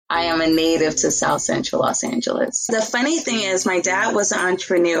I am a native to South Central Los Angeles. The funny thing is my dad was an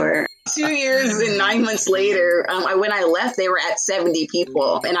entrepreneur. 2 years and 9 months later, when I left, they were at 70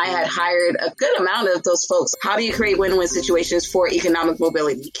 people, and I had hired a good amount of those folks. How do you create win-win situations for economic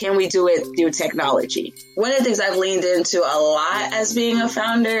mobility? Can we do it through technology? One of the things I've leaned into a lot as being a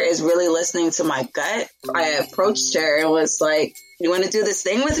founder is really listening to my gut. I approached her and was like, you want to do this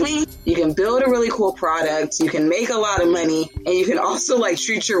thing with me? You can build a really cool product, you can make a lot of money, and you can also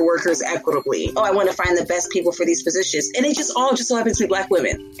treat your workers equitably. Oh, I want to find the best people for these positions. And it just so happens to be Black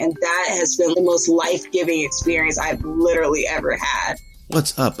women. And that has been the most life-giving experience I've literally ever had.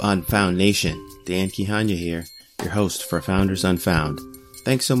 What's up on Found Nation? Dan Kihanya here, your host for Founders Unfound.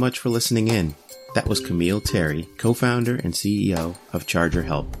 Thanks so much for listening in. That was Camille Terry, co-founder and CEO of Charger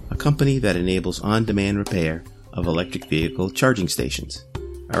Help, a company that enables on-demand repair of electric vehicle charging stations.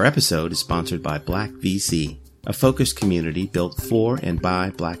 Our episode is sponsored by Black VC, a focused community built for and by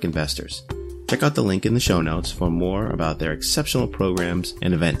Black investors. Check out the link in the show notes for more about their exceptional programs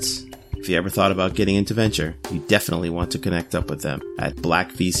and events. If you ever thought about getting into venture, you definitely want to connect up with them at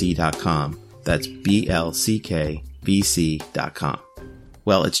blackvc.com. That's BLCKVC.com.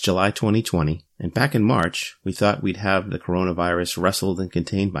 Well, it's July 2020, and back in March, we thought we'd have the coronavirus wrestled and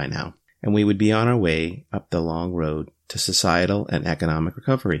contained by now, and we would be on our way up the long road to societal and economic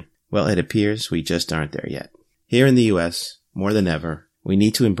recovery. Well, it appears we just aren't there yet. Here in the U.S., more than ever, we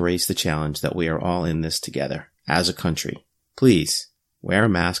need to embrace the challenge that we are all in this together, as a country. Please, wear a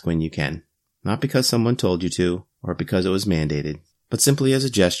mask when you can, not because someone told you to, or because it was mandated, but simply as a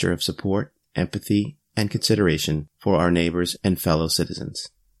gesture of support, empathy, and consideration for our neighbors and fellow citizens.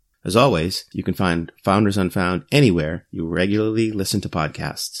 As always, you can find Founders Unfound anywhere you regularly listen to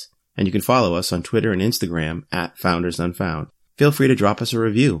podcasts. And you can follow us on Twitter and Instagram at Founders Unfound. Feel free to drop us a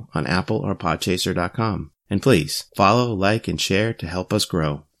review on Apple or Podchaser.com. And please, follow, like, and share to help us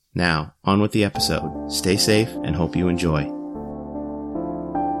grow. Now, on with the episode. Stay safe and hope you enjoy.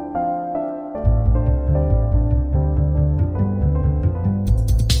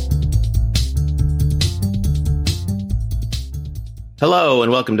 Hello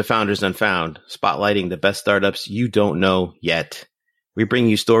and welcome to Founders Unfound, spotlighting the best startups you don't know yet. We bring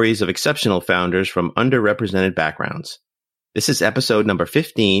you stories of exceptional founders from underrepresented backgrounds. This is episode number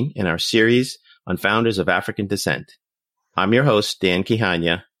 15 in our series on founders of African descent. I'm your host, Dan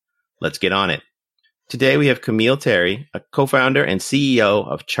Kihanya. Let's get on it. Today we have Camille Terry, a co-founder and CEO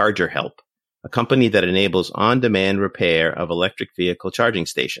of Charger Help, a company that enables on-demand repair of electric vehicle charging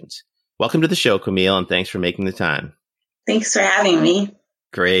stations. Welcome to the show, Camille, and thanks for making the time. Thanks for having me.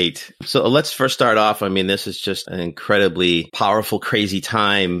 Great. So let's first start off. This is just an incredibly powerful, crazy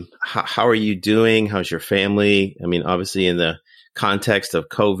time. How are you doing? How's your family? Obviously in the context of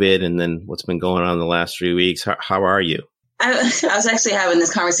COVID and then what's been going on in the last 3 weeks, how are you? I was actually having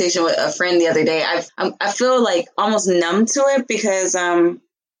this conversation with a friend the other day. I feel almost numb to it because,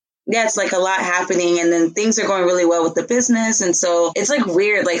 it's a lot happening and then things are going really well with the business. And so it's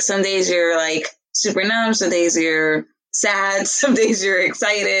weird. Some days you're super numb. Some days you're sad, some days you're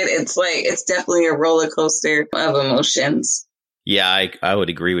excited. It's definitely a roller coaster of emotions. Yeah, I would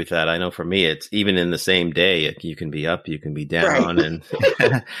agree with that. I know for me, it's even in the same day, you can be up, you can be down. Right. And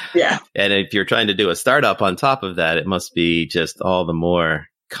yeah. And if you're trying to do a startup on top of that, it must be just all the more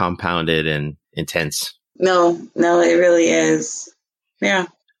compounded and intense. No, it really is. Yeah.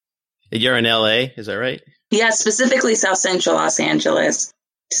 You're in LA, is that right? Yeah, specifically South Central Los Angeles.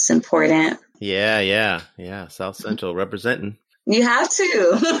 It's important. Yeah. South Central representing. You have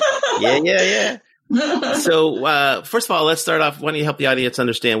to. Yeah. So, first of all, let's start off. Why don't you help the audience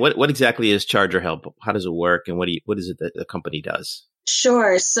understand what exactly is Charger Help? How does it work? And what is it that the company does?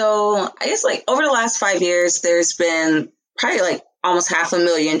 Sure. So I guess over the last 5 years, there's been probably almost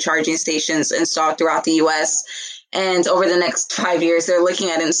 500,000 charging stations installed throughout the U.S. And over the next 5 years, they're looking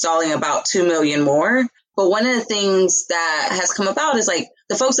at installing about 2 million more. But one of the things that has come about is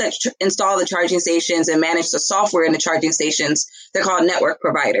the folks that install the charging stations and manage the software in the charging stations, they're called network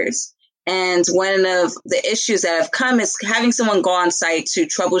providers. And one of the issues that have come is having someone go on site to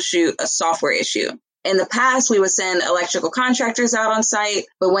troubleshoot a software issue. In the past, we would send electrical contractors out on site,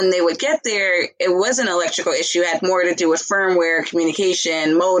 but when they would get there, it wasn't an electrical issue. It had more to do with firmware,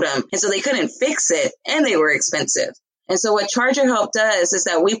 communication, modem. And so they couldn't fix it and they were expensive. And so what Charger Help does is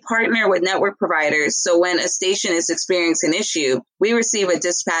that we partner with network providers. So when a station is experiencing an issue, we receive a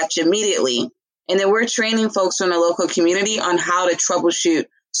dispatch immediately. And then we're training folks from the local community on how to troubleshoot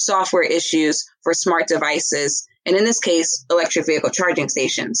software issues for smart devices. And in this case, electric vehicle charging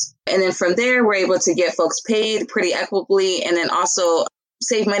stations. And then from there, we're able to get folks paid pretty equitably and then also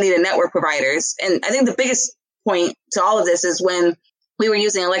save money to network providers. And I think the biggest point to all of this is when we were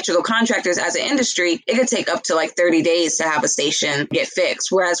using electrical contractors as an industry, it could take up to like 30 days to have a station get fixed.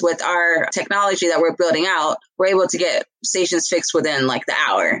 Whereas with our technology that we're building out, we're able to get stations fixed within like the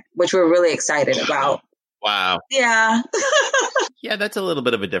hour, which we're really excited about. Wow. Yeah. Yeah, that's a little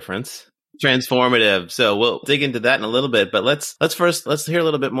bit of a difference. Transformative. So we'll dig into that in a little bit, but let's hear a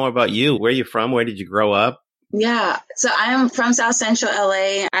little bit more about you. Where are you from? Where did you grow up? Yeah. So I'm from South Central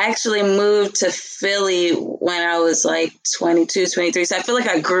LA. I actually moved to Philly when I was like 22, 23. So I feel like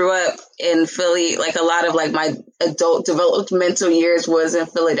I grew up in Philly. Like a lot of like my adult developmental years was in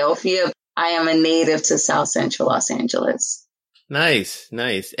Philadelphia. I am a native to South Central Los Angeles. Nice.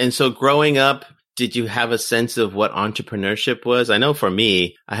 And so growing up, did you have a sense of what entrepreneurship was? I know for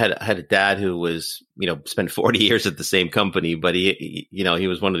me, I had a dad who was, spent 40 years at the same company, but he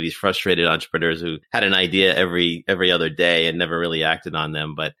was one of these frustrated entrepreneurs who had an idea every other day and never really acted on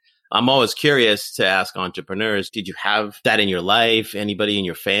them. But I'm always curious to ask entrepreneurs, did you have that in your life? Anybody in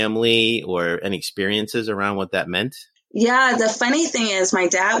your family or any experiences around what that meant? Yeah, the funny thing is my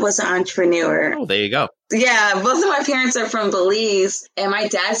dad was an entrepreneur. Oh, there you go. Yeah, both of my parents are from Belize, and my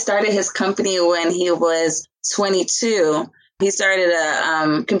dad started his company when he was 22. He started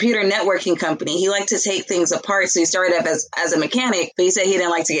a computer networking company. He liked to take things apart, so he started up as a mechanic, but he said he didn't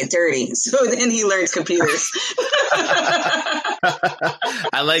like to get dirty. So then he learned computers.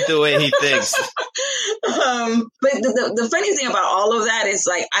 I like the way he thinks. But the funny thing about all of that is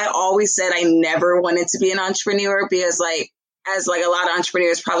like, I always said I never wanted to be an entrepreneur because like, as like a lot of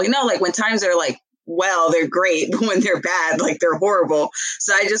entrepreneurs probably know, like when times are like, well, they're great, but when they're bad, like they're horrible.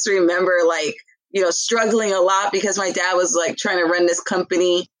 So I just remember like, struggling a lot because my dad was like trying to run this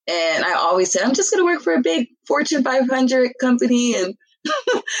company. And I always said, I'm just going to work for a big Fortune 500 company and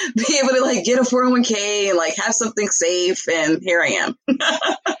be able to like get a 401k and like have something safe. And here I am.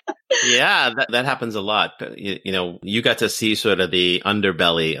 Yeah, that happens a lot. You got to see sort of the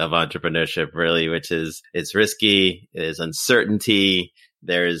underbelly of entrepreneurship, really, which is it's risky, there's uncertainty,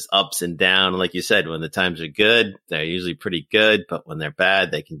 there's ups and downs. Like you said, when the times are good, they're usually pretty good, but when they're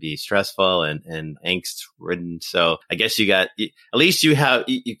bad, they can be stressful and angst ridden. So I guess at least you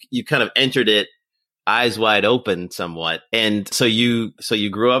kind of entered it eyes wide open somewhat. And so you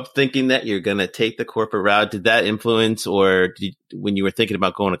grew up thinking that you're going to take the corporate route. Did that influence when you were thinking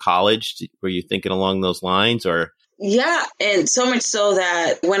about going to college, were you thinking along those lines or? Yeah. And so much so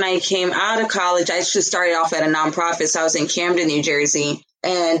that when I came out of college, I just started off at a nonprofit. So I was in Camden, New Jersey.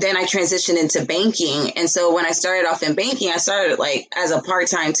 And then I transitioned into banking. And so when I started off in banking, I started like as a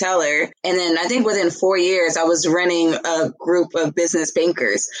part-time teller. And then I think within 4 years, I was running a group of business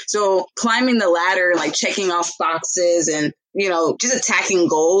bankers. So climbing the ladder, like checking off boxes and, just attacking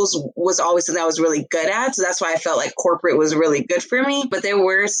goals was always something I was really good at. So that's why I felt like corporate was really good for me. But there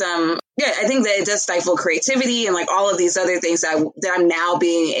were I think that it does stifle creativity and like all of these other things that I'm now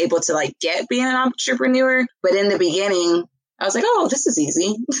being able to like get being an entrepreneur. But in the beginning, I was like, oh, this is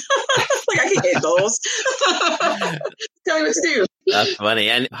easy. Like I can hit goals. Tell me what to do. That's funny.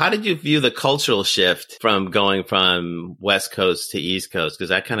 And how did you view the cultural shift from going from West Coast to East Coast?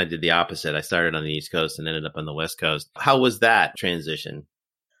 Because I kind of did the opposite. I started on the East Coast and ended up on the West Coast. How was that transition?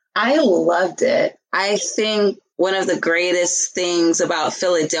 I loved it. I think one of the greatest things about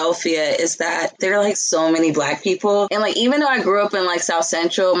Philadelphia is that there are like so many Black people. And like, even though I grew up in like South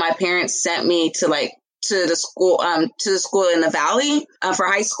Central, my parents sent me to the school in the Valley for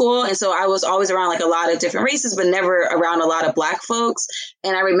high school. And so I was always around like a lot of different races, but never around a lot of Black folks.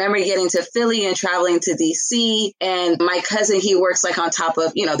 And I remember getting to Philly and traveling to DC. And my cousin, he works like on top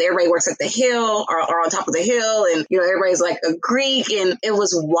of, everybody works at the hill or on top of the hill. And, everybody's like a Greek. And it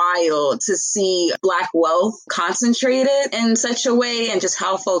was wild to see Black wealth concentrated in such a way and just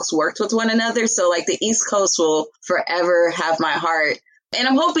how folks worked with one another. So like the East Coast will forever have my heart. And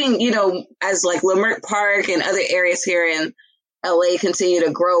I'm hoping, as like Leimert Park and other areas here in LA continue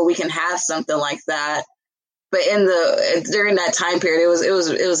to grow, we can have something like that. But during that time period, it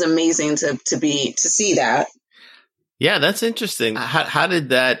was amazing to see that. Yeah, that's interesting. How did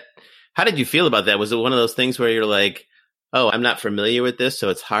you feel about that? Was it one of those things where you're like, oh, I'm not familiar with this, so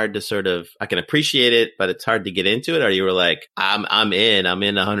it's hard to I can appreciate it, but it's hard to get into it? Or you were like, I'm in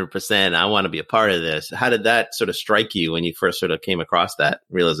 100%. I want to be a part of this. How did that sort of strike you when you first sort of came across that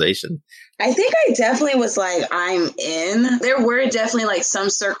realization? I think I definitely was like, I'm in. There were definitely like some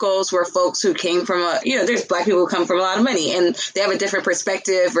circles where folks who came from there's Black people who come from a lot of money and they have a different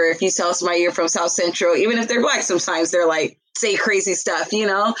perspective. Or if you tell somebody you're from South Central, even if they're Black, sometimes they're like, say crazy stuff,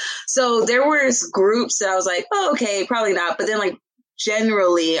 So there was groups that I was like, oh, okay, probably not. But then like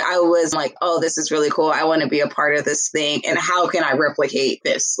generally I was like, oh, this is really cool. I want to be a part of this thing. And how can I replicate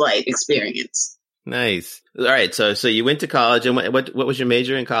this like experience? Nice. All right. So you went to college, and what was your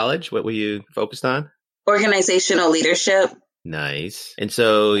major in college? What were you focused on? Organizational leadership. Nice. And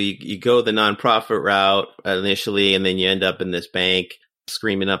so you go the nonprofit route initially, and then you end up in this bank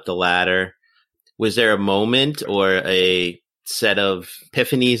screaming up the ladder. Was there a moment or a set of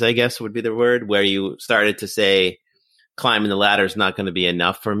epiphanies, I guess would be the word, where you started to say, climbing the ladder is not going to be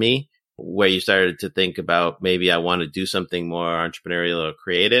enough for me, where you started to think about maybe I want to do something more entrepreneurial or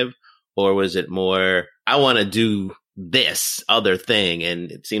creative? Or was it more, I want to do this other thing? And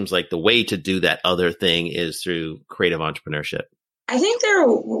it seems like the way to do that other thing is through creative entrepreneurship. I think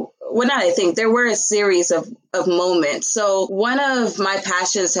there were a series of moments. So one of my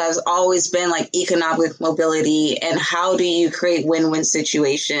passions has always been like economic mobility and how do you create win-win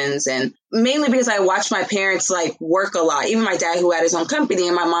situations? And mainly because I watched my parents like work a lot, even my dad who had his own company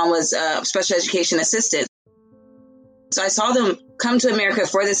and my mom was a special education assistant. So I saw them come to America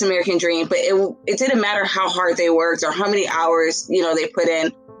for this American dream, but it didn't matter how hard they worked or how many hours, they put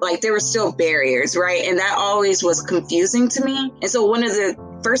in. Like there were still barriers, right? And that always was confusing to me. And so one of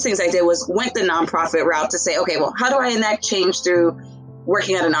the first things I did was went the nonprofit route to say, okay, well, how do I enact change through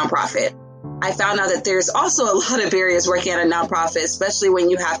working at a nonprofit? I found out that there's also a lot of barriers working at a nonprofit, especially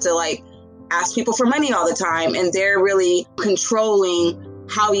when you have to like ask people for money all the time and they're really controlling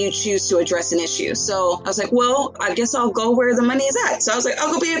how you choose to address an issue. So I was like, well, I guess I'll go where the money is at. So I was like,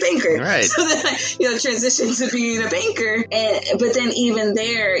 I'll go be a banker. Right. So then I, transitioned to being a banker. But then even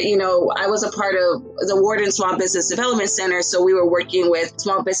there, I was a part of the Warden Small Business Development Center. So we were working with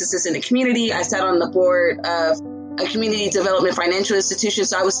small businesses in the community. I sat on the board of a community development financial institution.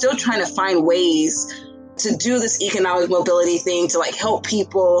 So I was still trying to find ways to do this economic mobility thing to like help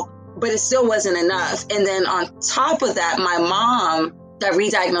people, but it still wasn't enough. And then on top of that, my mom got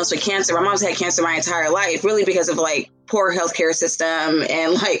re-diagnosed with cancer. My mom's had cancer my entire life, really because of like poor healthcare system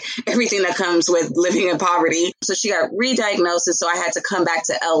and like everything that comes with living in poverty. So she got re-diagnosed. And so I had to come back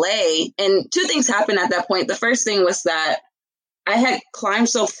to LA. And two things happened at that point. The first thing was that I had climbed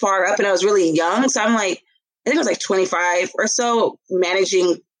so far up and I was really young. So I'm like, I think I was like 25 or so,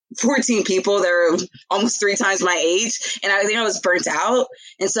 managing 14 people that are almost 3 times my age. And I think I was burnt out.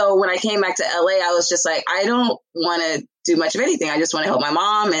 And so when I came back to LA, I was just like, I don't want to do much of anything. I just want to help my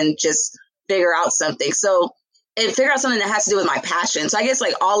mom and just figure out something. And figure out something that has to do with my passion. So I guess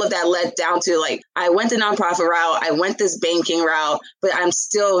like all of that led down to like, I went the nonprofit route, I went this banking route, but I'm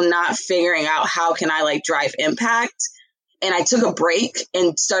still not figuring out how can I like drive impact. And I took a break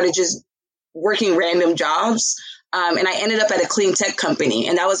and started just working random jobs. And I ended up at a clean tech company.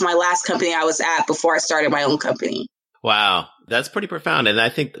 And that was my last company I was at before I started my own company. Wow. That's pretty profound. And I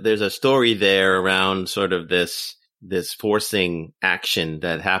think there's a story there around sort of this forcing action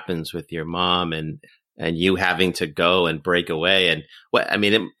that happens with your mom and you having to go and break away. And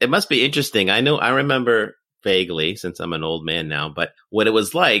it must be interesting. I remember vaguely, since I'm an old man now, but what it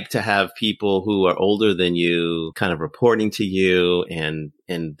was like to have people who are older than you kind of reporting to you and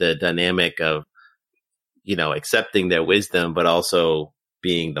the dynamic of, accepting their wisdom, but also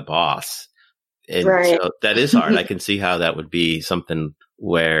being the boss. And right. So that is hard. I can see how that would be something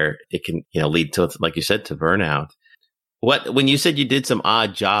where it can, lead to, like you said, to burnout. When you said you did some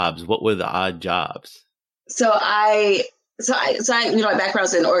odd jobs, what were the odd jobs? So my background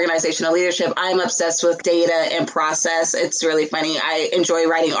is in organizational leadership. I'm obsessed with data and process. It's really funny. I enjoy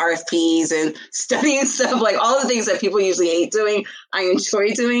writing RFPs and studying stuff, like all the things that people usually hate doing, I enjoy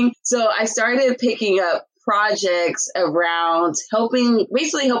doing. So I started picking up projects around helping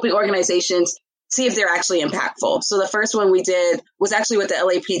organizations see if they're actually impactful. So the first one we did was actually with the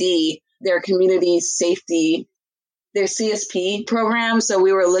LAPD, their community safety, their CSP program. So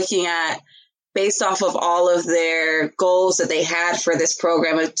we were looking at, based off of all of their goals that they had for this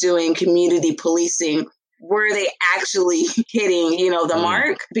program of doing community policing, were they actually hitting, the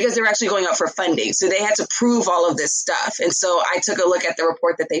mark? Because they were actually going up for funding. So they had to prove all of this stuff. And so I took a look at the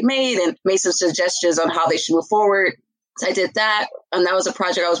report that they made and made some suggestions on how they should move forward. So I did that. And that was a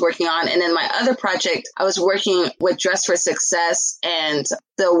project I was working on. And then my other project, I was working with Dress for Success and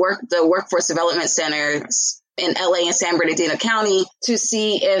the Workforce Development Centers in LA and San Bernardino County to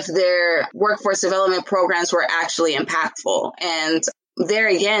see if their workforce development programs were actually impactful. And there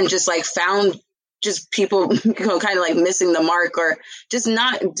again, just like found just people kind of like missing the mark or just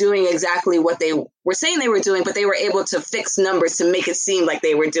not doing exactly what they were saying they were doing, but they were able to fix numbers to make it seem like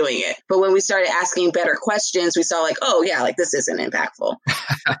they were doing it. But when we started asking better questions, we saw like, oh yeah, like this isn't impactful.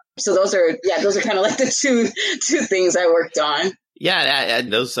 So those are kind of like the two things I worked on. Yeah,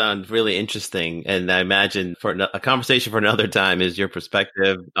 those sound really interesting. And I imagine for a conversation for another time is your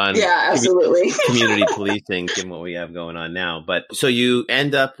perspective on absolutely. community policing, given what we have going on now. But so you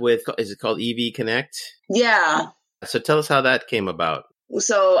end up with, is it called EV Connect? Yeah. So tell us how that came about.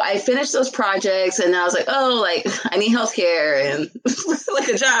 So I finished those projects and I was like, I need healthcare and like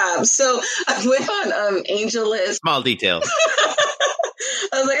a job. So I went on AngelList. Small details.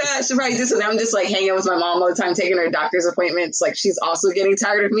 I was like, I should probably do something. I'm just like hanging out with my mom all the time, taking her doctor's appointments. Like she's also getting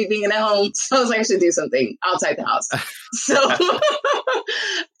tired of me being at home. So I was like, I should do something outside the house. So I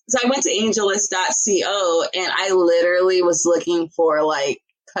went to AngelList.co and I literally was looking for like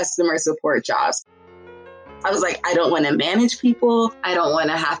customer support jobs. I was like, I don't want to manage people. I don't want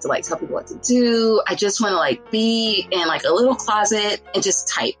to have to like tell people what to do. I just want to like be in like a little closet and just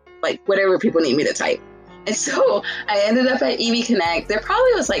type like whatever people need me to type. And so I ended up at EV Connect. There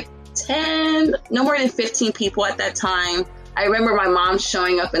probably was like 10, no more than 15 people at that time. I remember my mom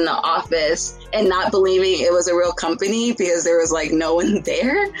showing up in the office and not believing it was a real company because there was like no one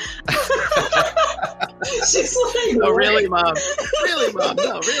there. She's like, oh, really, Mom? Really, Mom?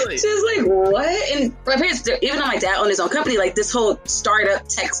 No, really? She's like, what? And my parents, even though my dad owned his own company, like this whole startup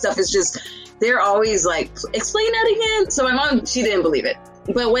tech stuff is just, they're always like, explain that again. So my mom, she didn't believe it.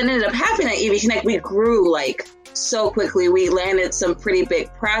 But what ended up happening at EV Connect, we grew like so quickly. We landed some pretty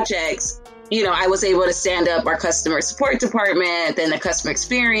big projects. You know, I was able to stand up our customer support department, then the customer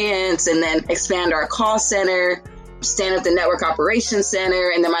experience, and then expand our call center, stand up the network operations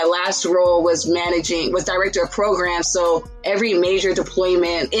center. And then my last role was director of programs. So every major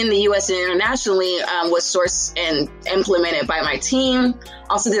deployment in the US and internationally was sourced and implemented by my team.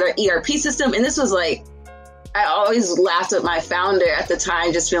 Also did our ERP system. And this was like, I always laughed at my founder at the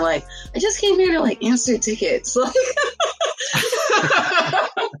time, just being like, I just came here to like answer tickets.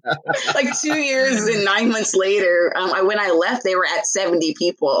 Like 2 years and 9 months later, when I left, they were at 70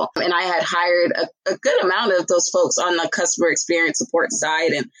 people. And I had hired a good amount of those folks on the customer experience support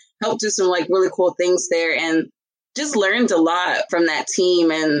side and helped do some like really cool things there and just learned a lot from that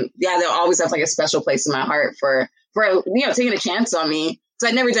team. And yeah, they'll always have like a special place in my heart for taking a chance on me. So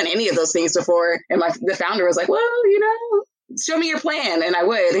I'd never done any of those things before. And the founder was like, well, show me your plan. And I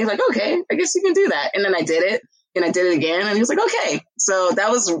would. And he's like, okay, I guess you can do that. And then I did it. And I did it again. And he was like, okay. So that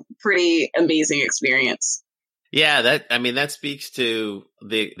was a pretty amazing experience. Yeah, that speaks to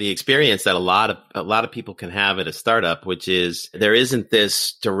the experience that a lot of people can have at a startup, which is there isn't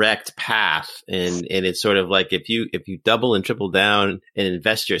this direct path. And it's sort of like if you double and triple down and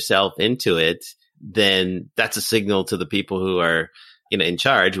invest yourself into it, then that's a signal to the people who are in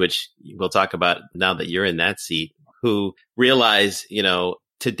charge, which we'll talk about now that you're in that seat, who realize,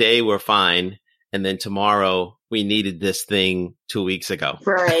 today we're fine. And then tomorrow we needed this thing 2 weeks ago.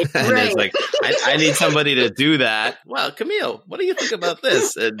 Right. And right. it's like, I need somebody to do that. Well, Camille, what do you think about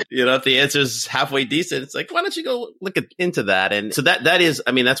this? And, if the answer is halfway decent, it's like, why don't you go look into that? And so that is,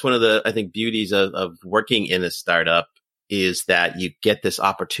 that's one of the, I think, beauties of working in a startup is that you get this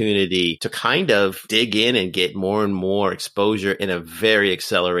opportunity to kind of dig in and get more and more exposure in a very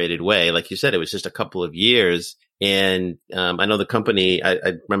accelerated way. Like you said, it was just a couple of years. And I know the company,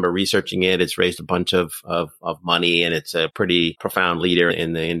 I remember researching it. It's raised a bunch of money and it's a pretty profound leader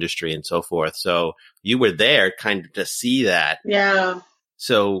in the industry and so forth. So you were there kind of to see that. Yeah.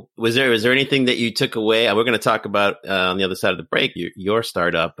 So was there anything that you took away? We're going to talk about on the other side of the break, your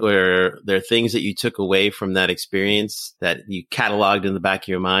startup. Were there things that you took away from that experience that you cataloged in the back of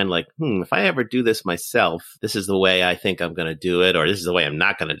your mind? Like, if I ever do this myself, this is the way I think I'm going to do it, or this is the way I'm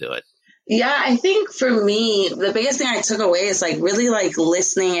not going to do it. Yeah, I think for me, the biggest thing I took away is like really like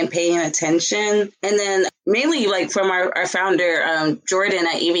listening and paying attention. And then mainly like from our founder, Jordan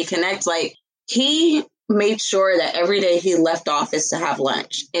at EV Connect, like he made sure that every day he left office to have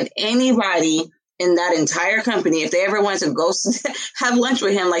lunch. And anybody in that entire company, if they ever wanted to go have lunch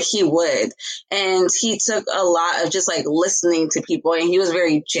with him, like he would. And he took a lot of just like listening to people, and he was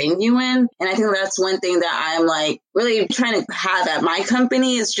very genuine. And I think that's one thing that I'm like really trying to have at my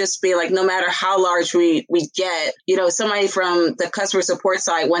company is just be like, no matter how large we get, somebody from the customer support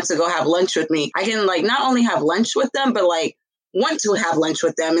side wants to go have lunch with me. I can like not only have lunch with them, but like want to have lunch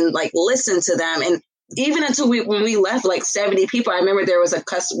with them and like listen to them. And even until when we left like 70 people, I remember there was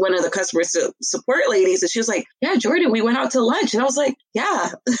one of the customer support ladies, and she was like, yeah, Jordan, we went out to lunch. And I was like, yeah,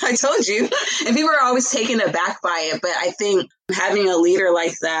 I told you. And people are always taken aback by it. But I think having a leader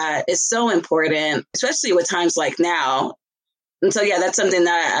like that is so important, especially with times like now. And so, yeah, that's something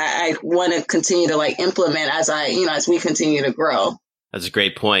that I want to continue to like implement as we continue to grow. That's a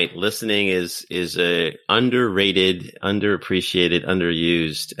great point. Listening is a underrated, underappreciated,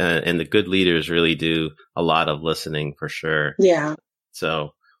 underused, and the good leaders really do a lot of listening for sure. Yeah. So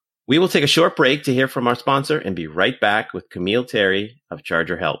we will take a short break to hear from our sponsor and be right back with Camille Terry of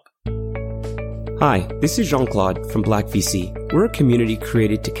Charger Help. Hi, this is Jean-Claude from Black VC. We're a community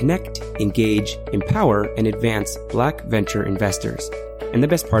created to connect, engage, empower, and advance Black venture investors. And the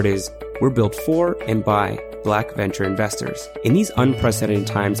best part is, we're built for and by Black venture investors. In these unprecedented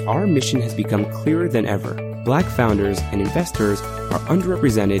times, our mission has become clearer than ever. Black founders and investors are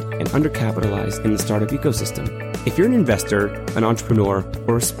underrepresented and undercapitalized in the startup ecosystem. If you're an investor, an entrepreneur,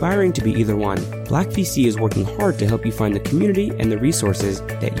 or aspiring to be either one, Black VC is working hard to help you find the community and the resources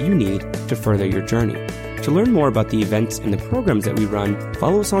that you need to further your journey. To learn more about the events and the programs that we run,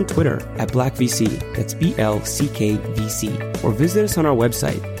 follow us on Twitter at BlackVC, that's BLCKVC, or visit us on our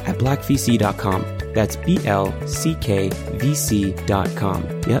website at blackvc.com. That's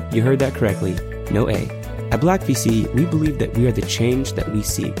BLCKVC.com. Yep, you heard that correctly. No A. At Black VC, we believe that we are the change that we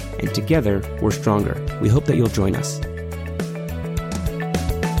seek, and together, we're stronger. We hope that you'll join us.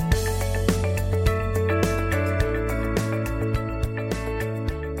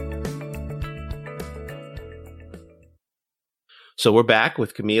 So we're back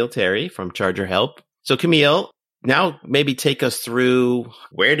with Camille Terry from Charger Help. So Camille, now maybe take us through,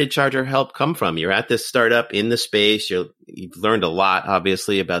 where did Charger Help come from? You're at this startup in the space. You've learned a lot,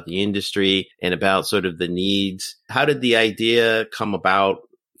 obviously, about the industry and about sort of the needs. How did the idea come about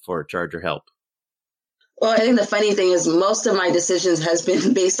for Charger Help? Well, I think the funny thing is most of my decisions has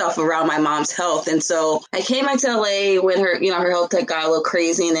been based off around my mom's health. And so I came back to LA when her health tech got a little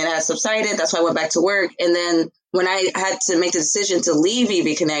crazy and then it subsided. That's why I went back to work. And then when I had to make the decision to leave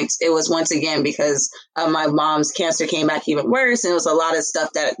EV Connect, it was once again because my mom's cancer came back even worse. And it was a lot of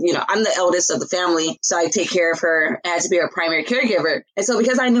stuff that, I'm the eldest of the family, so I take care of her. I had to be her primary caregiver. And so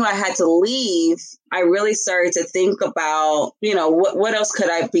because I knew I had to leave, I really started to think about, what else could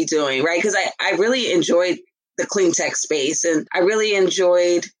I be doing, right? Because I really enjoyed the clean tech space and I really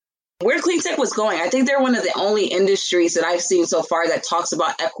enjoyed where clean tech was going. I think they're one of the only industries that I've seen so far that talks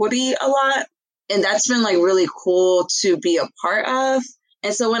about equity a lot. And that's been really cool to be a part of.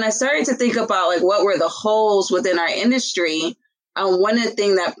 And so when I started to think about what were the holes within our industry, one of the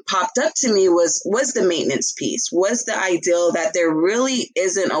things that popped up to me was the maintenance piece, was the ideal that there really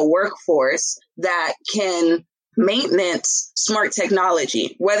isn't a workforce that can maintenance smart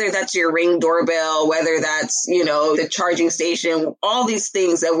technology, whether that's your Ring doorbell, whether that's, the charging station, all these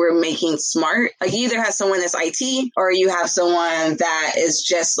things that we're making smart. You either have someone that's IT or you have someone that is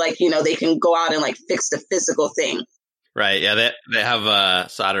just they can go out and fix the physical thing. Right. Yeah. They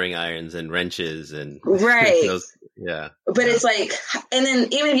have soldering irons and wrenches and right. Yeah. But it's and then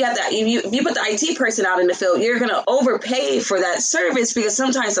even if you have that, if you put the IT person out in the field, you're going to overpay for that service because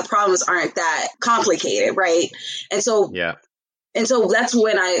sometimes the problems aren't that complicated. Right. And so, yeah. And so that's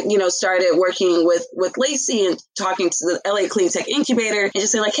when I, started working with Lacey and talking to the LA Clean Tech Incubator and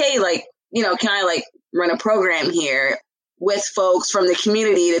just saying hey, can I run a program here with folks from the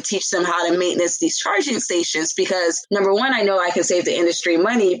community to teach them how to maintenance these charging stations? Because number one, I know I can save the industry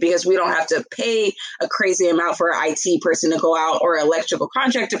money because we don't have to pay a crazy amount for an IT person to go out or an electrical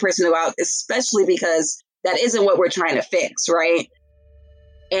contractor person to go out, especially because that isn't what we're trying to fix, right?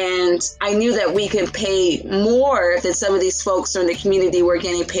 And I knew that we could pay more than some of these folks from the community were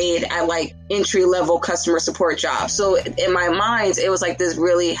getting paid at entry level customer support jobs. So in my mind, it was this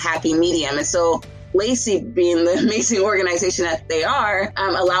really happy medium. And so Lacey, being the amazing organization that they are,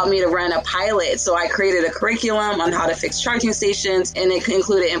 allowed me to run a pilot. So I created a curriculum on how to fix charging stations, and it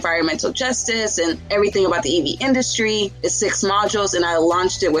included environmental justice and everything about the EV industry. It's 6 modules, and I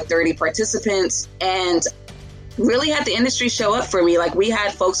launched it with 30 participants and really had the industry show up for me. We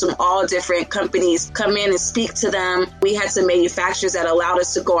had folks from all different companies come in and speak to them. We had some manufacturers that allowed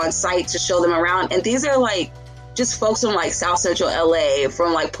us to go on site to show them around. And these are just folks from South Central LA,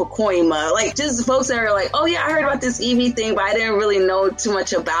 from Pacoima, just folks that are oh yeah, I heard about this EV thing, but I didn't really know too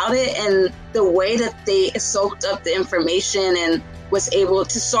much about it. And the way that they soaked up the information and was able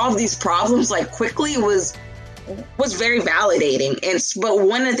to solve these problems quickly was very validating. But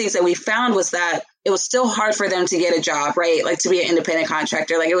one of the things that we found was that it was still hard for them to get a job, right? To be an independent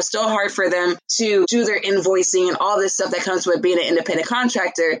contractor. It was still hard for them to do their invoicing and all this stuff that comes with being an independent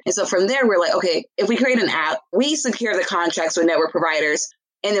contractor. And so from there, we're okay, if we create an app, we secure the contracts with network providers,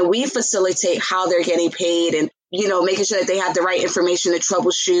 and then we facilitate how they're getting paid and, making sure that they have the right information to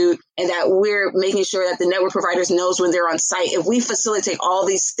troubleshoot, and that we're making sure that the network providers knows when they're on site. If we facilitate all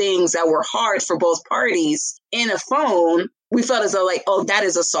these things that were hard for both parties in a phone, we felt as though like, oh, that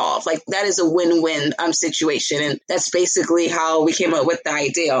is a solve. Like that is a win-win situation. And that's basically how we came up with the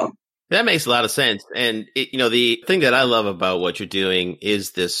idea. That makes a lot of sense. And, the thing that I love about what you're doing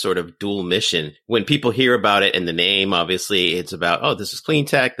is this sort of dual mission. When people hear about it and the name, obviously it's about, oh, this is clean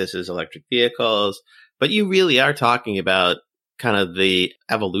tech, this is electric vehicles. But you really are talking about kind of the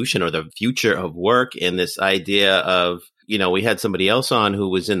evolution or the future of work and this idea of, we had somebody else on who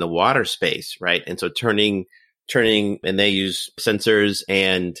was in the water space, right? And so turning, and they use sensors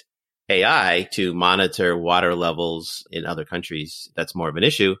and AI to monitor water levels in other countries. That's more of an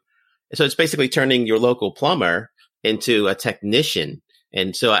issue. So it's basically turning your local plumber into a technician.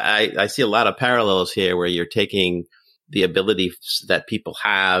 And so I see a lot of parallels here where you're taking the ability that people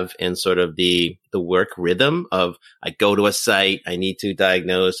have and sort of the work rhythm of I go to a site, I need to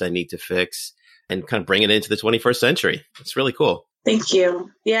diagnose, I need to fix, and kind of bring it into the 21st century. It's really cool. Thank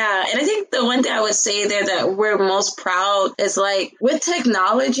you. Yeah. And I think the one thing I would say there that we're most proud is like with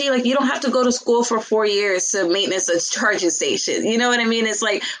technology, like you don't have to go to school for 4 years to maintenance a charging station. You know what I mean? It's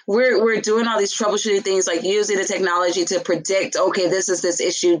like we're doing all these troubleshooting things, like using the technology to predict, okay, this is this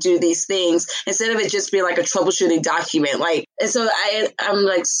issue, do these things, instead of it just being like a troubleshooting document. Like, and so I'm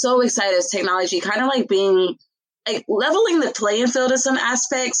like so excited as technology kind of like being like leveling the playing field in some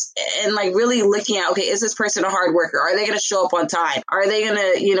aspects and like really looking at, okay, is this person a hard worker? Are they going to show up on time? Are they going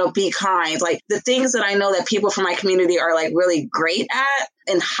to, be kind? Like the things that I know that people from my community are like really great at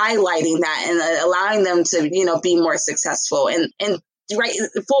and highlighting that and allowing them to, be more successful and right.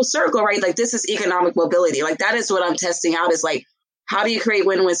 Full circle, right? Like this is economic mobility. Like that is what I'm testing out is like, how do you create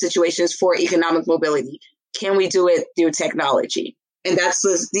win-win situations for economic mobility? Can we do it through technology? And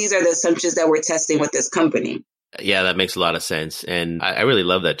these are the assumptions that we're testing with this company. Yeah, that makes a lot of sense. And I really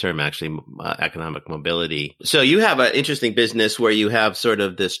love that term, actually, economic mobility. So you have an interesting business where you have sort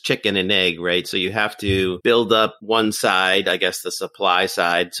of this chicken and egg, right? So you have to build up one side, I guess the supply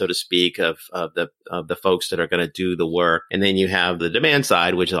side, so to speak, of the folks that are going to do the work. And then you have the demand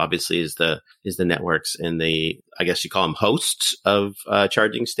side, which obviously is the networks and I guess you call them hosts of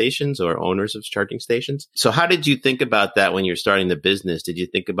charging stations or owners of charging stations. So how did you think about that when you're starting the business? Did you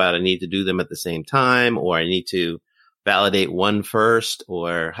think about I need to do them at the same time, or I need to validate one first,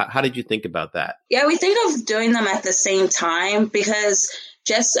 or how did you think about that? Yeah, we think of doing them at the same time because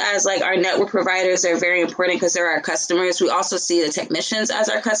just as like our network providers are very important because they're our customers, we also see the technicians as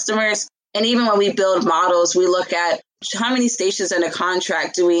our customers. And even when we build models, we look at how many stations in a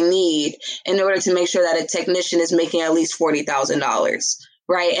contract do we need in order to make sure that a technician is making at least $40,000,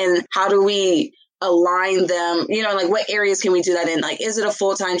 right? And how do we align them, like what areas can we do that in? Like, is it a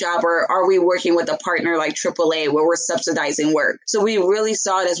full-time job or are we working with a partner like AAA where we're subsidizing work? So we really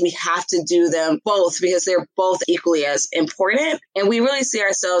saw it as we have to do them both because they're both equally as important. And we really see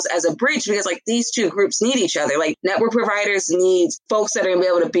ourselves as a bridge because like these two groups need each other. Like network providers need folks that are going to be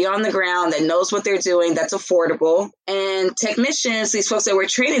able to be on the ground, that knows what they're doing, that's affordable. And technicians, these folks that we're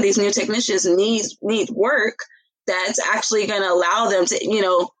training, these new technicians need work that's actually going to allow them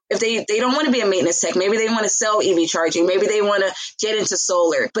to, if they don't want to be a maintenance tech, maybe they want to sell EV charging, maybe they want to get into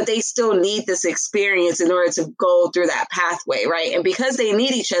solar, but they still need this experience in order to go through that pathway, right? And because they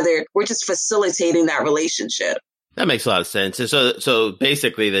need each other, we're just facilitating that relationship. That makes a lot of sense. And so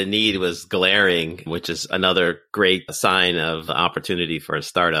basically the need was glaring, which is another great sign of opportunity for a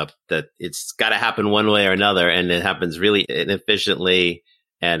startup, that it's got to happen one way or another, and it happens really inefficiently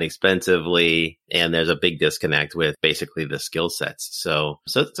and expensively, and there's a big disconnect with basically the skill sets. So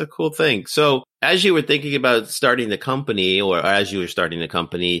it's a cool thing. So as you were thinking about starting the company, or as you were starting the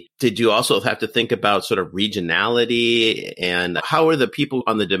company, did you also have to think about sort of regionality? And how are the people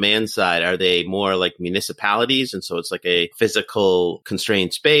on the demand side? Are they more like municipalities? And so it's like a physical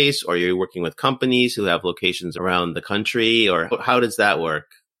constrained space, or you're working with companies who have locations around the country, or how does that work?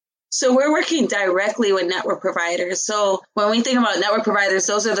 So we're working directly with network providers. So when we think about network providers,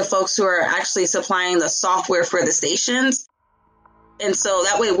 those are the folks who are actually supplying the software for the stations. And so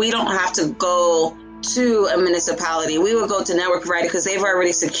that way we don't have to go to a municipality. We would go to network provider because they've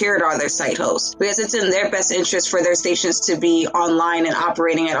already secured all their site hosts, because it's in their best interest for their stations to be online and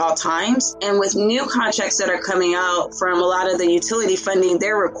operating at all times. And with new contracts that are coming out from a lot of the utility funding,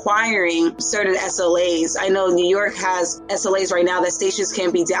 they're requiring certain SLAs. I know New York has SLAs right now that stations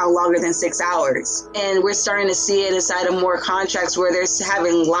can't be down longer than 6 hours. And we're starting to see it inside of more contracts where they're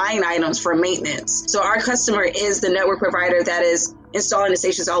having line items for maintenance. So our customer is the network provider that is installing the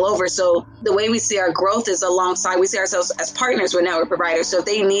stations all over. So the way we see our growth is alongside, we see ourselves as partners with network providers. So if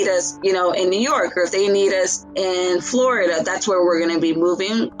they need us, in New York, or if they need us in Florida, that's where we're going to be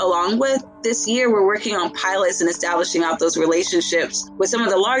moving along with. this year, we're working on pilots and establishing out those relationships with some of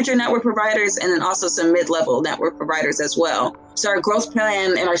the larger network providers and then also some mid-level network providers as well. So our growth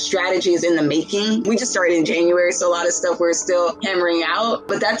plan and our strategy is in the making. We just started in January, so a lot of stuff we're still hammering out.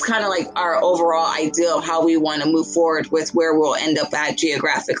 But that's kind of like our overall ideal of how we want to move forward with where we'll end up at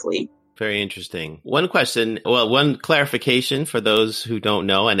geographically. Very interesting. One clarification for those who don't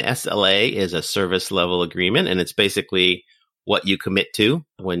know, an SLA is a service level agreement, and it's basically what you commit to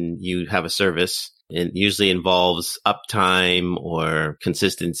when you have a service. It usually involves uptime or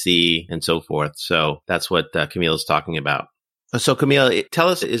consistency and so forth. So that's what Camille is talking about. So Camille, tell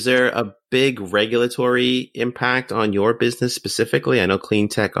us, is there a big regulatory impact on your business specifically? I know clean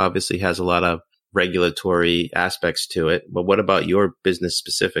tech obviously has a lot of regulatory aspects to it, but what about your business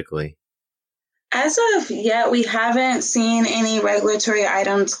specifically? As of yet, we haven't seen any regulatory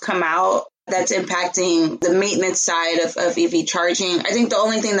items come out that's impacting the maintenance side of EV charging. I think the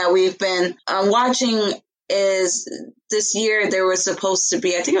only thing that we've been watching is this year there was supposed to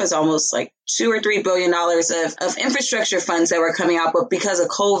be, I think it was almost like $2 or $3 billion of infrastructure funds that were coming out. But because of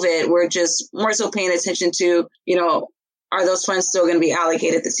COVID, we're just more so paying attention to, are those funds still going to be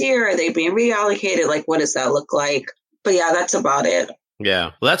allocated this year? Are they being reallocated? Like, what does that look like? But yeah, that's about it.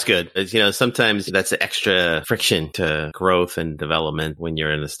 Yeah, well, that's good. Sometimes that's extra friction to growth and development when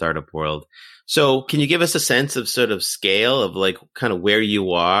you're in the startup world. So can you give us a sense of sort of scale of like kind of where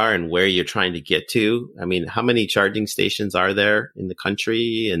you are and where you're trying to get to? I mean, how many charging stations are there in the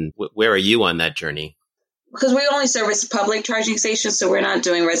country and where are you on that journey? Because we only service public charging stations, so we're not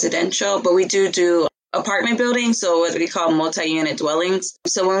doing residential, but we do apartment buildings, so what we call multi-unit dwellings.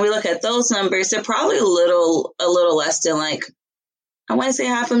 So when we look at those numbers, they're probably a little less than like, I want to say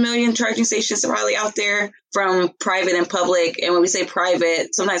 500,000 charging stations are probably out there from private and public. And when we say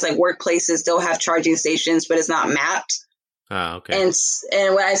private, sometimes like workplaces, they'll have charging stations, but it's not mapped. Oh, okay. And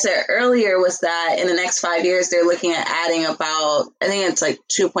what I said earlier was that in the next 5 years, they're looking at adding about, I think it's like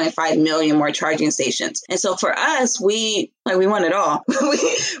 2.5 million more charging stations. And so for us, we want it all.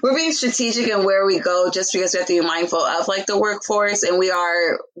 We're being strategic in where we go just because we have to be mindful of like the workforce. And we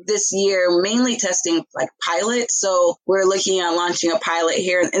are this year mainly testing like pilots. So we're looking at launching a pilot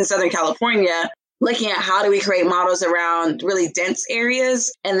here in Southern California, looking at how do we create models around really dense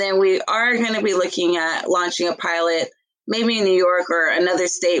areas. And then we are going to be looking at launching a pilot maybe in New York or another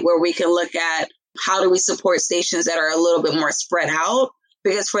state where we can look at how do we support stations that are a little bit more spread out.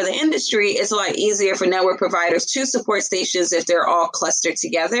 Because for the industry, it's a lot easier for network providers to support stations if they're all clustered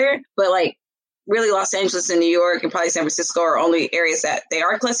together. But like really Los Angeles and New York and probably San Francisco are only areas that they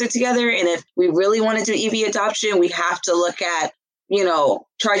are clustered together. And if we really want to do EV adoption, we have to look at,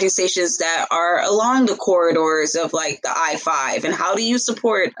 charging stations that are along the corridors of like the I-5. And how do you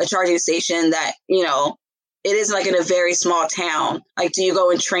support a charging station that, it is like in a very small town. Like, do you go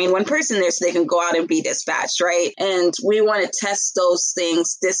and train one person there so they can go out and be dispatched, right? And we want to test those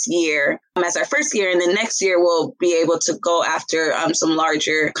things this year as our first year. And then next year, we'll be able to go after some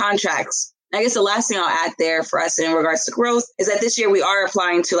larger contracts. I guess the last thing I'll add there for us in regards to growth is that this year we are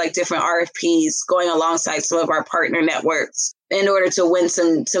applying to like different RFPs going alongside some of our partner networks in order to win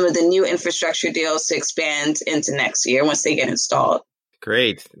some of the new infrastructure deals to expand into next year once they get installed.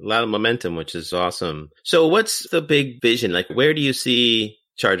 Great. A lot of momentum, which is awesome. So what's the big vision? Like, where do you see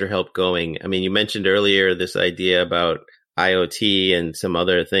Charger Help going? I mean, you mentioned earlier this idea about IoT and some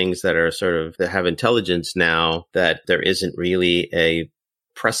other things that are that have intelligence now that there isn't really a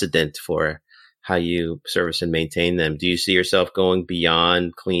precedent for how you service and maintain them. Do you see yourself going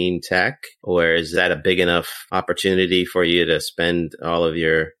beyond clean tech, or is that a big enough opportunity for you to spend all of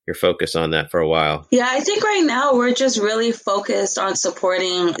your focus on that for a while? Yeah, I think right now we're just really focused on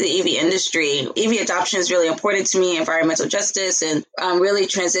supporting the EV industry. EV adoption is really important to me. Environmental justice and really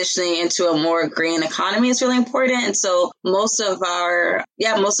transitioning into a more green economy is really important. And so most of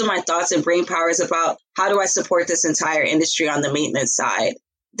my thoughts and brain power is about how do I support this entire industry on the maintenance side.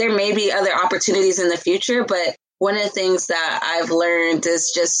 There may be other opportunities in the future, but one of the things that I've learned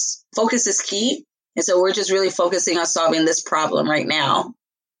is just focus is key. And so we're just really focusing on solving this problem right now.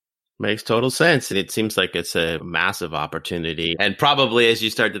 Makes total sense. And it seems like it's a massive opportunity. And probably as you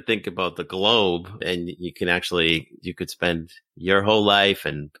start to think about the globe, and you could spend your whole life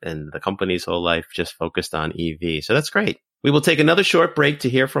and the company's whole life just focused on EV. So that's great. We will take another short break to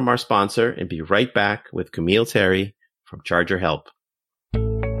hear from our sponsor and be right back with Camille Terry from Charger Help.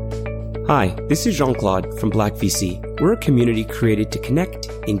 Hi, this is Jean-Claude from Black VC. We're a community created to connect,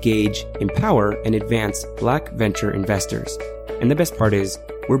 engage, empower, and advance Black venture investors. And the best part is,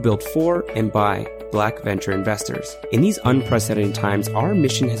 we're built for and by Black venture investors. In these unprecedented times, our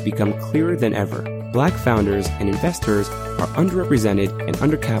mission has become clearer than ever. Black founders and investors are underrepresented and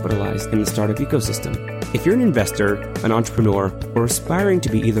undercapitalized in the startup ecosystem. If you're an investor, an entrepreneur, or aspiring to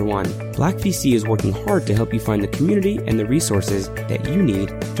be either one, Black VC is working hard to help you find the community and the resources that you need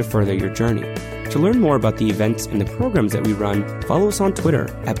to further your journey. To learn more about the events and the programs that we run, follow us on Twitter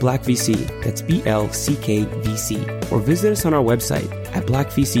at BlackVC, that's BLCKVC, or visit us on our website at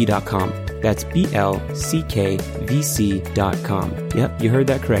blackvc.com. That's BLCKVC.com. Yep, you heard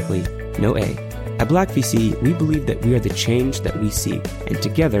that correctly. No A. At Black VC, we believe that we are the change that we seek, and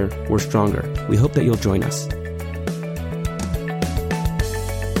together, we're stronger. We hope that you'll join us.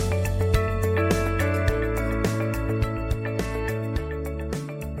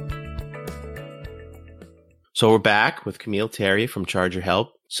 So we're back with Camille Terry from Charger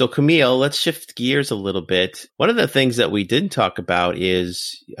Help. So Camille, let's shift gears a little bit. One of the things that we didn't talk about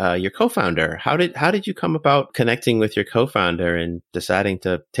is your co-founder. How did you come about connecting with your co-founder and deciding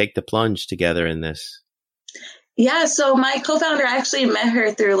to take the plunge together in this? Yeah, so my co-founder, I actually met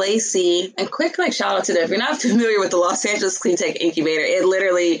her through Lacey. And quick shout out to them. If you're not familiar with the Los Angeles Clean Tech Incubator, it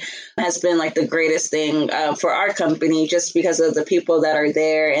literally has been the greatest thing for our company just because of the people that are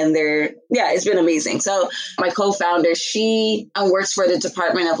there. And it's been amazing. So my co-founder, she works for the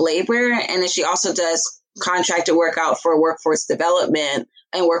Department of Labor, and then she also does contracted work out for workforce development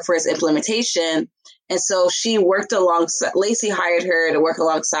and workforce implementation. And so she worked alongside, Lacey hired her to work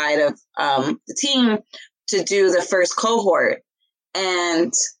alongside of the team to do the first cohort.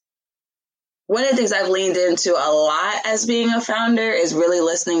 And one of the things I've leaned into a lot as being a founder is really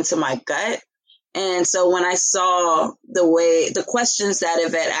listening to my gut. And so when I saw the questions that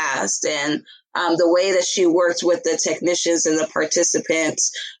Yvette asked and the way that she worked with the technicians and the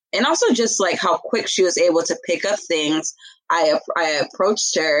participants, and also just how quick she was able to pick up things, I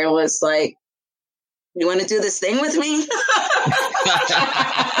approached her and was like, you want to do this thing with me?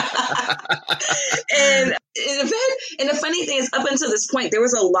 And the funny thing is, up until this point, there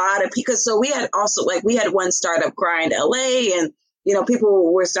was a lot of, because so we had also we had one startup grind LA, and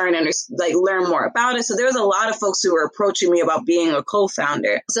people were starting to learn more about it. So there was a lot of folks who were approaching me about being a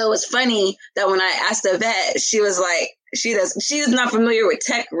co-founder. So it was funny that when I asked Yvette, she was like, she's not familiar with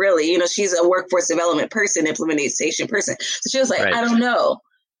tech really. She's a workforce development person, implementation person. So she was like, right. I don't know.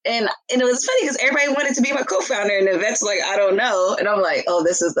 And it was funny because everybody wanted to be my co-founder, and Yvette's like, I don't know. And I'm like, oh,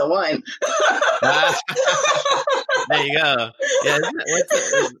 this is the one. There you go. Yeah,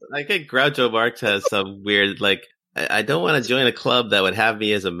 I think Groucho Marx has some weird, I don't want to join a club that would have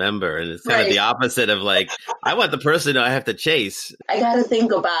me as a member. And it's kind of the opposite of I want the person I have to chase. I got to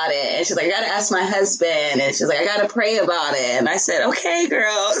think about it. And she's like, I got to ask my husband. And she's like, I got to pray about it. And I said, okay,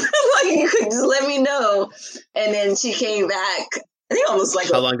 girl, you could just let me know. And then she came back. I think almost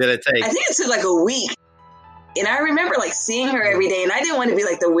how long did it take? I think it took a week. And I remember seeing her every day, and I didn't want to be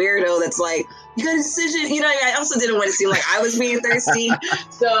the weirdo that's you got a decision. I also didn't want to seem like I was being thirsty.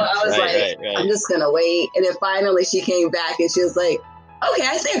 So I was right. I'm just going to wait. And then finally she came back and she was like, okay,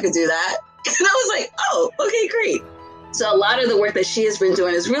 I think I could do that. And I was like, oh, okay, great. So a lot of the work that she has been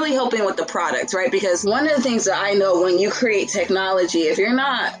doing is really helping with the product, right? Because one of the things that I know when you create technology, if you're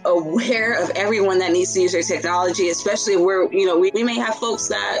not aware of everyone that needs to use your technology, especially where, we may have folks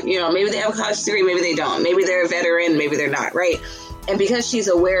that, maybe they have a college degree, maybe they don't, maybe they're a veteran, maybe they're not, right? And because she's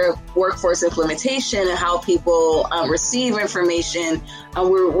aware of workforce implementation and how people receive information,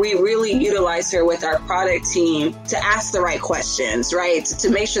 we really utilize her with our product team to ask the right questions, right? To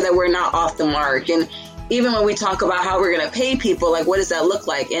make sure that we're not off the mark. And even when we talk about how we're going to pay people, what does that look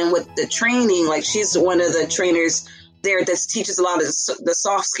like? And with the training, she's one of the trainers there that teaches a lot of the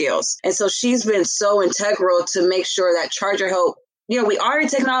soft skills. And so she's been so integral to make sure that Charger Help, we are a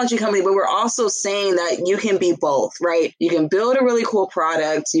technology company, but we're also saying that you can be both, right? You can build a really cool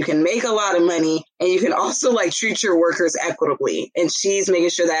product, you can make a lot of money, and you can also treat your workers equitably. And she's making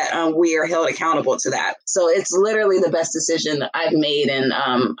sure that we are held accountable to that. So it's literally the best decision I've made. And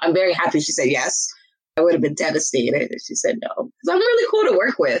I'm very happy she said yes. I would have been devastated if she said no, because I'm really cool to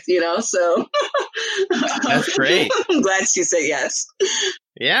work with, so. That's great. I'm glad she said yes.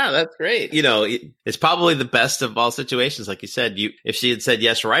 Yeah, that's great. It's probably the best of all situations. Like you said, if she had said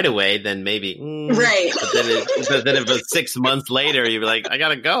yes right away, then maybe, right. But then if it was 6 months later, you'd be like, I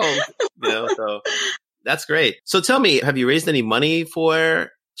gotta go, so that's great. So tell me, have you raised any money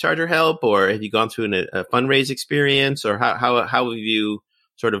for Charger Help, or have you gone through a fundraise experience, or how have you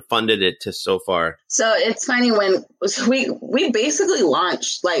sort of funded it to so far? So it's funny, when we basically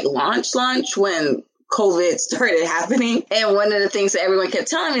launched when COVID started happening. And one of the things that everyone kept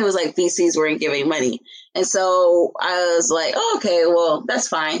telling me was VCs weren't giving money. And so I was like, oh, okay, well, that's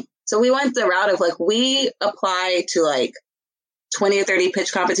fine. So we went the route of we apply to 20 or 30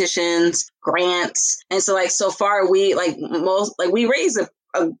 pitch competitions, grants. And so like, so far we we raise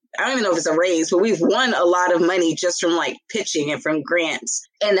I don't even know if it's a raise, but we've won a lot of money just from like pitching and from grants.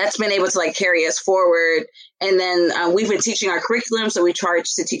 And that's been able to like carry us forward. And then we've been teaching our curriculum. So we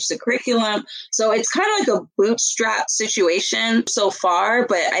charge to teach the curriculum. So it's kind of like a bootstrap situation so far.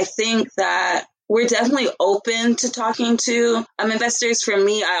 But I think that we're definitely open to talking to investors. For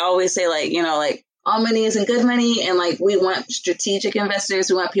me, I always say like, all money isn't good money. And like, we want strategic investors.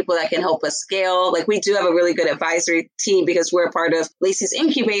 We want people that can help us scale. Like we do have a really good advisory team because we're a part of Lacey's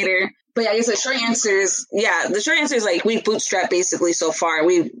incubator. But I guess the short answer is like we bootstrap basically so far.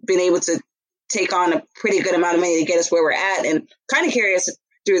 We've been able to take on a pretty good amount of money to get us where we're at and kind of carry us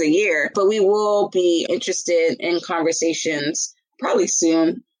through the year. But we will be interested in conversations probably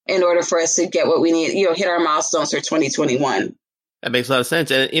soon in order for us to get what we need, hit our milestones for 2021. That makes a lot of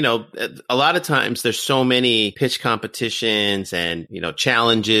sense. And, a lot of times there's so many pitch competitions and,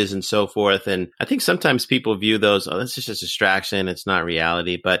 challenges and so forth. And I think sometimes people view those, this is just a distraction. It's not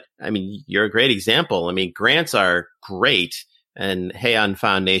reality. But I mean, you're a great example. I mean, grants are great. And hey,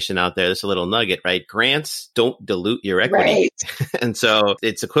 Unfound Nation out there, there's a little nugget, right? Grants don't dilute your equity. Right. And so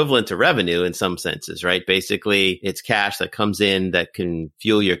it's equivalent to revenue in some senses, right? Basically, it's cash that comes in that can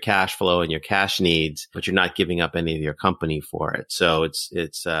fuel your cash flow and your cash needs, but you're not giving up any of your company for it. So it's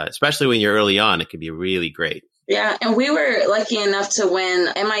especially when you're early on, it can be really great. Yeah. And we were lucky enough to win.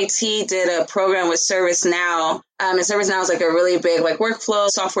 MIT did a program with ServiceNow. And ServiceNow is like a really big like workflow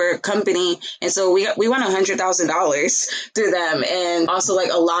software company. And so we won $100,000 through them and also like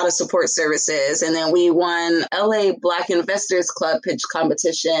a lot of support services. And then we won LA Black Investors Club pitch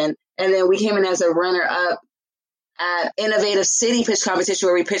competition. And then we came in as a runner up at Innovative City pitch competition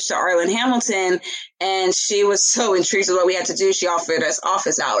where we pitched to Arlen Hamilton. And she was so intrigued with what we had to do. She offered us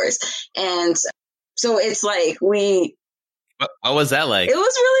office hours. And so it's like what was that like? It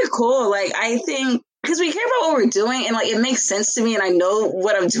was really cool. Like, I think because we care about what we're doing and like it makes sense to me and I know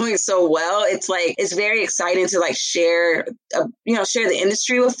what I'm doing so well. It's like it's very exciting to like share the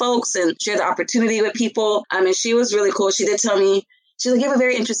industry with folks and share the opportunity with people. And she was really cool. She did tell me, she's like, you have a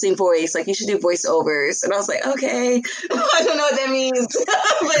very interesting voice. Like, you should do voiceovers. And I was like, okay. I don't know what that means,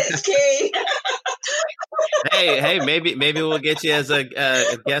 but okay. Hey, maybe we'll get you as a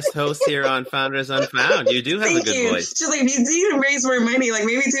guest host here on Founders Unfound. You do have a good voice. She's like, you need to raise more money. Like,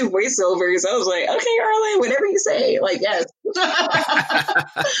 maybe do voiceovers. I was like, okay, Arlen, whatever you say. Like, yes.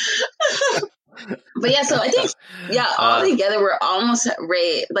 But yeah, so I think, all together we're almost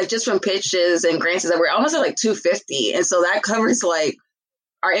like just from pitches and grants, that we're almost at like 250. And so that covers like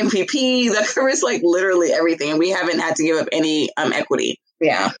our MVP, that covers like literally everything. And we haven't had to give up any equity.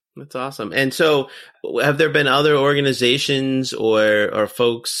 Yeah. That's awesome. And so have there been other organizations or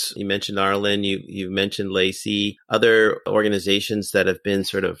folks, you mentioned Arlen, you've mentioned Lacey, other organizations that have been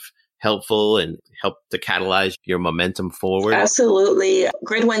sort of helpful and help to catalyze your momentum forward? Absolutely.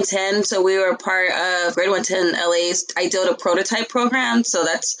 Grid 110. So we were part of Grid 110 LA's IDOTA prototype program. So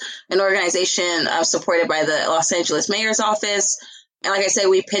that's an organization supported by the Los Angeles Mayor's Office. And like I said,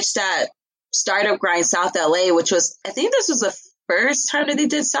 we pitched at Startup Grind South LA, which was, I think this was the first time that they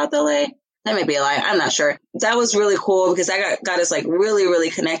did South LA. That may be a lie. I'm not sure. That was really cool because I got us like really,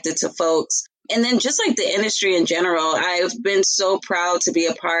 really connected to folks. And then just like the industry in general, I've been so proud to be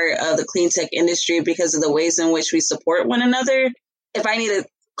a part of the clean tech industry because of the ways in which we support one another. If I need to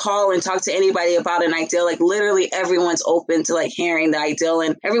call and talk to anybody about an ideal, like literally everyone's open to like hearing the ideal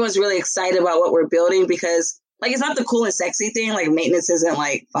and everyone's really excited about what we're building because like, it's not the cool and sexy thing. Like maintenance isn't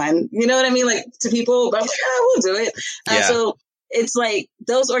like fun. You know what I mean? Like to people, but I'm like, we'll do it. Yeah. So it's like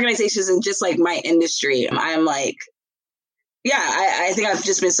those organizations and just like my industry, I'm like, I think I've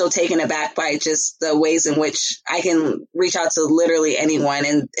just been so taken aback by just the ways in which I can reach out to literally anyone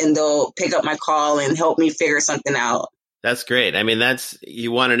and they'll pick up my call and help me figure something out. That's great. I mean,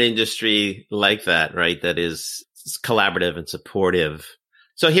 you want an industry like that, right? That is collaborative and supportive.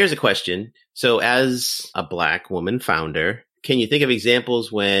 So here's a question. So as a Black woman founder, can you think of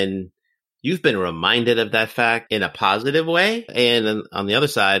examples when you've been reminded of that fact in a positive way and on the other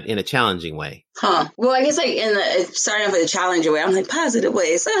side in a challenging way? Well, I guess like starting off with a challenging way, I'm like positive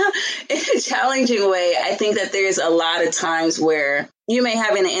ways. In a challenging way, I think that there's a lot of times where you may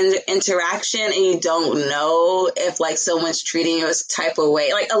have an interaction and you don't know if like someone's treating you a type of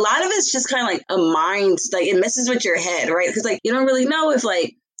way. Like a lot of it's just kind of like a mind, like it messes with your head, right? Because like you don't really know if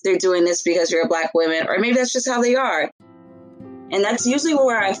like they're doing this because you're a Black woman or maybe that's just how they are. And that's usually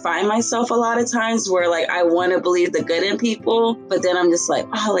where I find myself a lot of times where like I want to believe the good in people, but then I'm just like,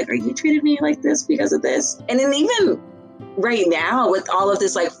 oh, like, are you treating me like this because of this? And then even right now with all of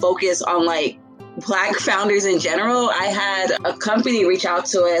this like focus on like Black founders in general. I had a company reach out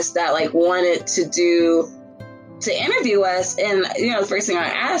to us that like wanted to interview us. And, the first thing I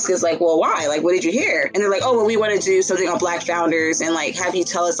ask is like, well, why? Like, what did you hear? And they're like, oh, well, we want to do something on Black founders and like have you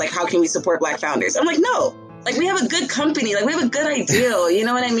tell us like, how can we support Black founders? I'm like, no, like we have a good company, like we have a good ideal, you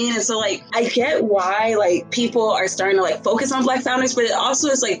know what I mean? And so like, I get why like people are starting to like focus on Black founders, but it also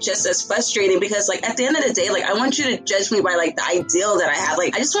is like just as frustrating because like at the end of the day, like I want you to judge me by like the ideal that I have.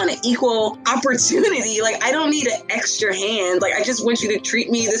 Like I just want an equal opportunity. Like I don't need an extra hand. Like I just want you to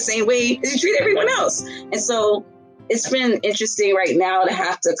treat me the same way as you treat everyone else. And so it's been interesting right now to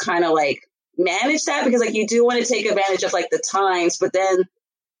have to kind of like manage that because like you do want to take advantage of like the times, but then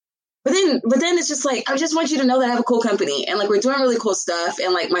it's just like, I just want you to know that I have a cool company and like we're doing really cool stuff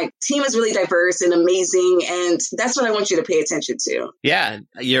and like my team is really diverse and amazing. And that's what I want you to pay attention to. Yeah,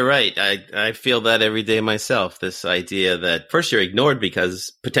 you're right. I feel that every day myself, this idea that first you're ignored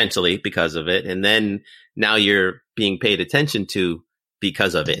potentially because of it. And then now you're being paid attention to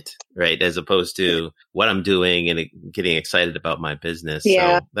because of it, right? As opposed to what I'm doing and getting excited about my business.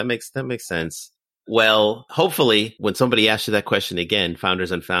 Yeah. So that makes sense. Well, hopefully when somebody asks you that question again,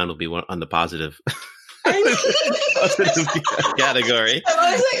 Founders Unfound will be on the positive, positive category. I'm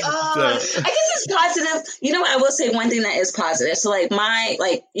always like, I guess it's positive. I will say one thing that is positive. So like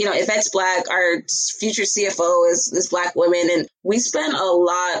Yvette's Black, our future CFO is Black women, and we spend a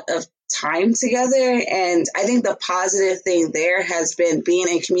lot of time together. And I think the positive thing there has been being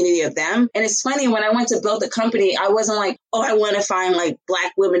a community of them. And it's funny, when I went to build the company, I wasn't like, oh, I want to find like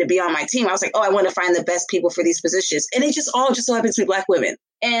Black women to be on my team. I was like, oh, I want to find the best people for these positions. And it just so happens to be Black women.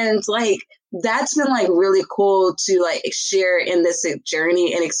 And like, that's been like really cool to like share in this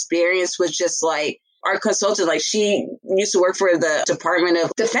journey and experience with just like our consultant. Like she used to work for the Department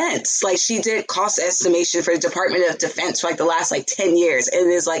of Defense. Like she did cost estimation for the Department of Defense for like the last like 10 years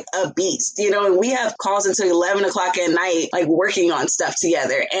and is like a beast, and we have calls until 11 o'clock at night, like working on stuff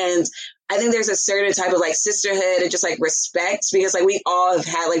together. And I think there's a certain type of like sisterhood and just like respect because like we all have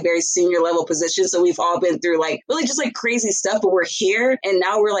had like very senior level positions. So we've all been through like really just like crazy stuff, but we're here and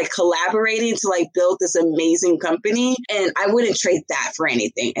now we're like collaborating to like build this amazing company. And I wouldn't trade that for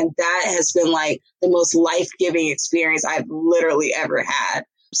anything. And that has been like the most life-giving experience I've literally ever had.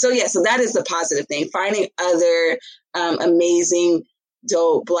 So yeah, so that is the positive thing, finding other amazing,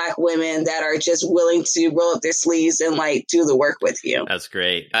 dope Black women that are just willing to roll up their sleeves and like do the work with you. That's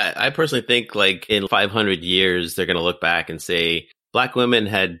great. I personally think like in 500 years, they're going to look back and say Black women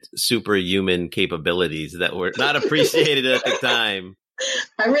had superhuman capabilities that were not appreciated at the time.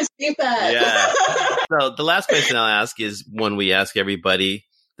 I receive that. Yeah. So the last question I'll ask is one we ask everybody,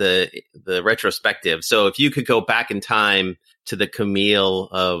 the retrospective. So if you could go back in time to the Camille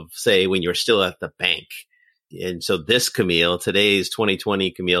of, say, when you're still at the bank, and so this Camille, today's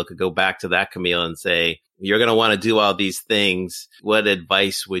 2020 Camille, could go back to that Camille and say, you're going to want to do all these things. What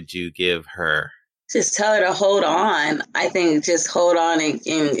advice would you give her? Just tell her to hold on. I think just hold on and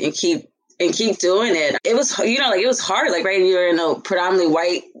keep doing it. It was, it was hard. Like, right, you're in a predominantly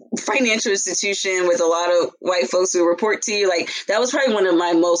white financial institution with a lot of white folks who report to you. Like, that was probably one of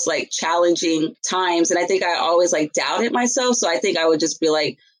my most like challenging times. And I think I always like doubted myself. So I think I would just be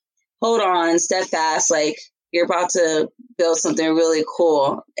like, hold on, steadfast, like, you're about to build something really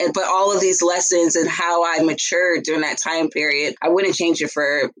cool. But all of these lessons and how I matured during that time period, I wouldn't change it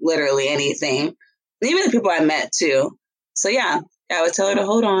for literally anything. Even the people I met too. So yeah, I would tell her to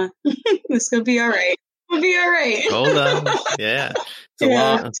hold on. It's going to be all right. It'll be all right. Hold on. Yeah.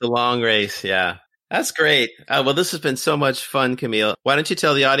 It's a long race. Yeah. That's great. Well, this has been so much fun, Camille. Why don't you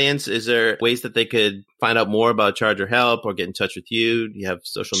tell the audience, is there ways that they could find out more about Charger Help or get in touch with you? Do you have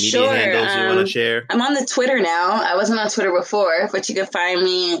social media handles you want to share? I'm on the Twitter now. I wasn't on Twitter before, but you can find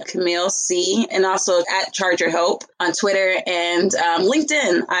me, Camille C, and also at Charger Help on Twitter and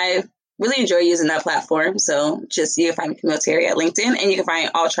LinkedIn. I really enjoy using that platform. So just you can find Camille Terry at LinkedIn, and you can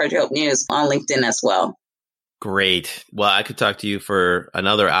find all Charger Help news on LinkedIn as well. Great. Well, I could talk to you for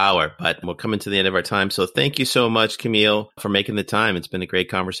another hour, but we're coming to the end of our time. So thank you so much, Camille, for making the time. It's been a great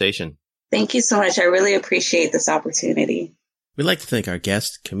conversation. Thank you so much. I really appreciate this opportunity. We'd like to thank our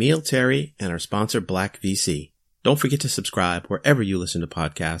guest, Camille Terry, and our sponsor, Black VC. Don't forget to subscribe wherever you listen to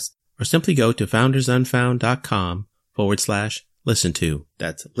podcasts, or simply go to foundersunfound.com/listen to.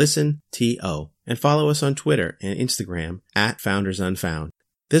 That's listen, T-O. And follow us on Twitter and Instagram at FoundersUnfound.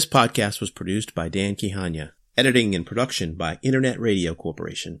 This podcast was produced by Dan Quijana. Editing and production by Internet Radio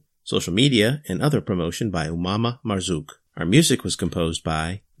Corporation. Social media and other promotion by Umama Marzouk. Our music was composed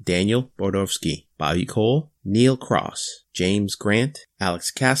by Daniel Bordowski, Bobby Cole, Neil Cross, James Grant,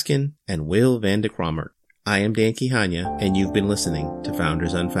 Alex Kaskin, and Will van de Kromert. I am Dan Quijana, and you've been listening to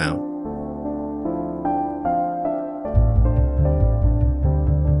Founders Unfound.